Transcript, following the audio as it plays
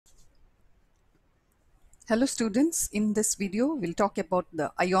Hello students, in this video we'll talk about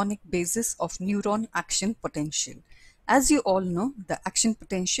the ionic basis of neuron action potential. As you all know, the action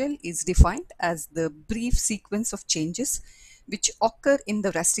potential is defined as the brief sequence of changes which occur in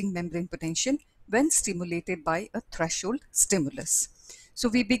the resting membrane potential when stimulated by a threshold stimulus. So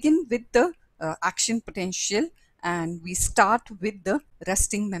we begin with the action potential and we start with the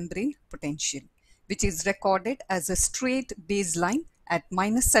resting membrane potential, which is recorded as a straight baseline at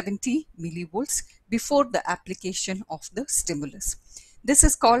minus 70 millivolts before the application of the stimulus. This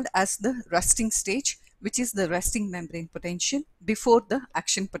is called as the resting stage, which is the resting membrane potential before the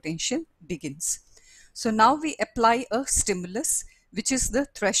action potential begins. So now we apply a stimulus, which is the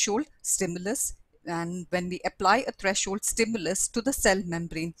threshold stimulus. And when we apply a threshold stimulus to the cell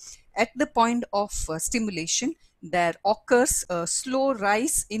membrane, at the point of stimulation, there occurs a slow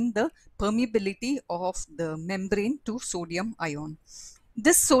rise in the permeability of the membrane to sodium ion.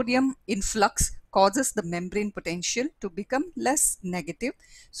 This sodium influx causes the membrane potential to become less negative.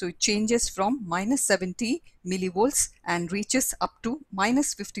 So it changes from minus 70 millivolts and reaches up to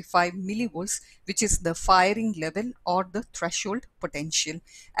minus 55 millivolts, which is the firing level or the threshold potential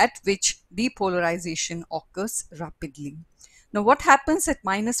at which depolarization occurs rapidly. Now what happens at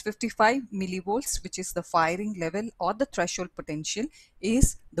minus 55 millivolts, which is the firing level or the threshold potential,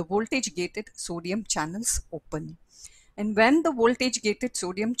 is the voltage gated sodium channels open. And when the voltage gated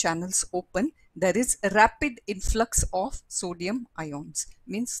sodium channels open, there is a rapid influx of sodium ions,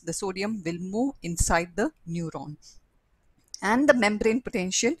 means the sodium will move inside the neuron. And the membrane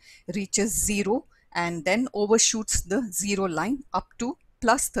potential reaches zero and then overshoots the zero line up to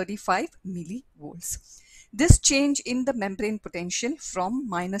plus 35 millivolts. This change in the membrane potential from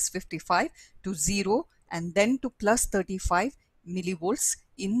minus 55 to 0 and then to plus 35 millivolts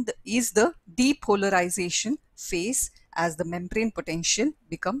is the depolarization phase as the membrane potential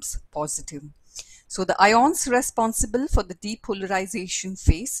becomes positive. So the ions responsible for the depolarization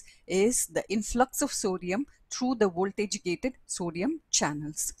phase is the influx of sodium through the voltage gated sodium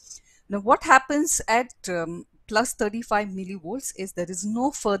channels. Now what happens at plus 35 millivolts is there is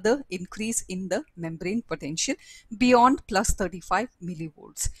no further increase in the membrane potential beyond plus 35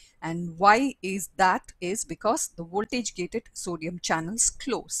 millivolts. And why is that? Is because the voltage gated sodium channels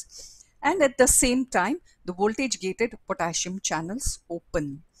close. And at the same time, the voltage gated potassium channels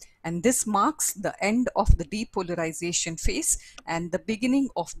open. And this marks the end of the depolarization phase and the beginning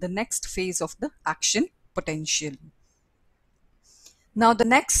of the next phase of the action potential. Now the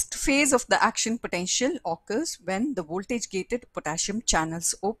next phase of the action potential occurs when the voltage gated potassium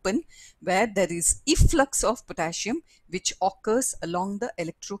channels open, where there is efflux of potassium which occurs along the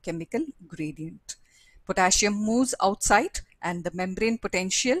electrochemical gradient. Potassium moves outside and the membrane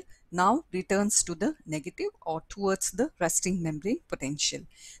potential now returns to the negative or towards the resting membrane potential.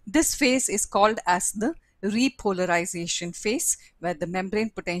 This phase is called as the repolarization phase, where the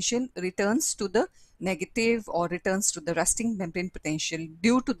membrane potential returns to the negative or returns to the resting membrane potential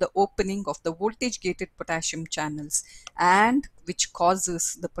due to the opening of the voltage gated potassium channels, and which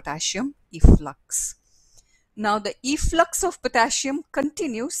causes the potassium efflux. Now the efflux of potassium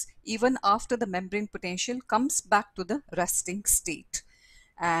continues even after the membrane potential comes back to the resting state.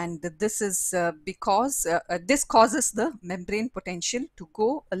 And this is because this causes the membrane potential to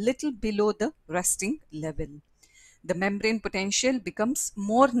go a little below the resting level. The membrane potential becomes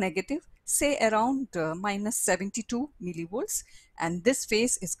more negative, say around minus 72 millivolts, and this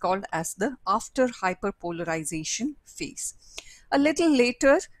phase is called as the after hyperpolarization phase. A little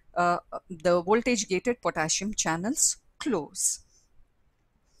later, the voltage gated potassium channels close.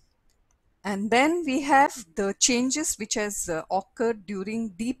 And then we have the changes which has occurred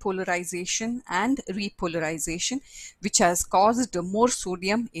during depolarization and repolarization, which has caused more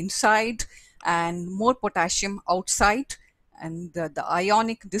sodium inside and more potassium outside. And the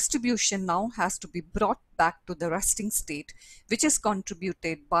ionic distribution now has to be brought back to the resting state, which is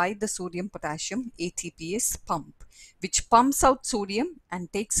contributed by the sodium potassium ATPase pump, which pumps out sodium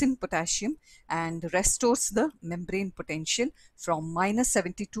and takes in potassium and restores the membrane potential from minus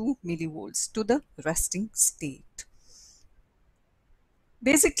 72 millivolts to the resting state.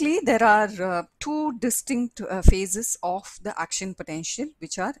 Basically, there are two distinct phases of the action potential,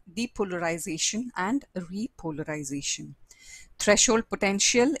 which are depolarization and repolarization. Threshold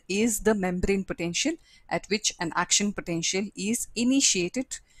potential is the membrane potential at which an action potential is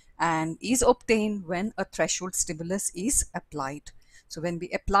initiated and is obtained when a threshold stimulus is applied. So when we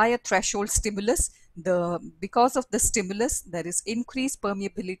apply a threshold stimulus, because of the stimulus, there is increased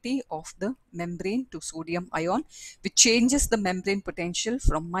permeability of the membrane to sodium ion, which changes the membrane potential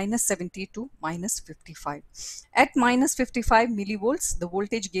from minus 70 to minus 55. At minus 55 millivolts, the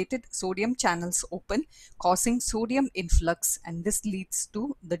voltage gated sodium channels open, causing sodium influx, and this leads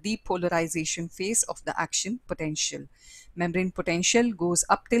to the depolarization phase of the action potential. Membrane potential goes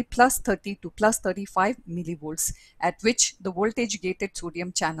up till plus 30 to plus 35 millivolts, at which the voltage gated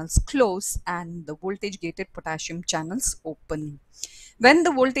sodium channels close and the voltage gated potassium channels open. When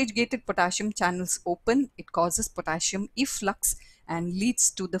the voltage gated potassium channels open, it causes potassium efflux and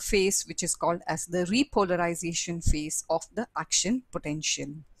leads to the phase which is called as the repolarization phase of the action potential.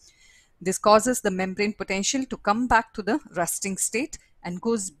 This causes the membrane potential to come back to the resting state and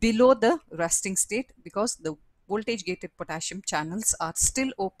goes below the resting state because the voltage gated potassium channels are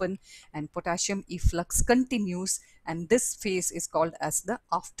still open and potassium efflux continues, and this phase is called as the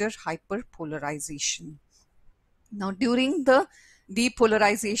after hyperpolarization. Now, during the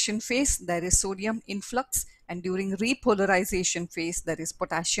depolarization phase, there is sodium influx, and during repolarization phase, there is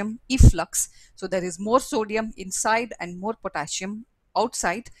potassium efflux. So, there is more sodium inside and more potassium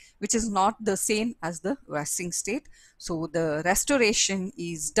outside, which is not the same as the resting state. So, the restoration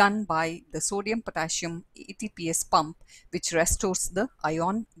is done by the sodium potassium ATPase pump, which restores the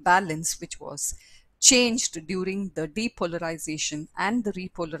ion balance, which was changed during the depolarization and the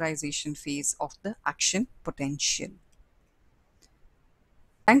repolarization phase of the action potential.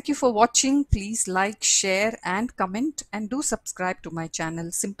 Thank you for watching. Please like, share and comment, and do subscribe to my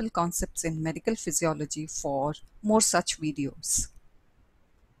channel Simple Concepts in Medical Physiology for more such videos.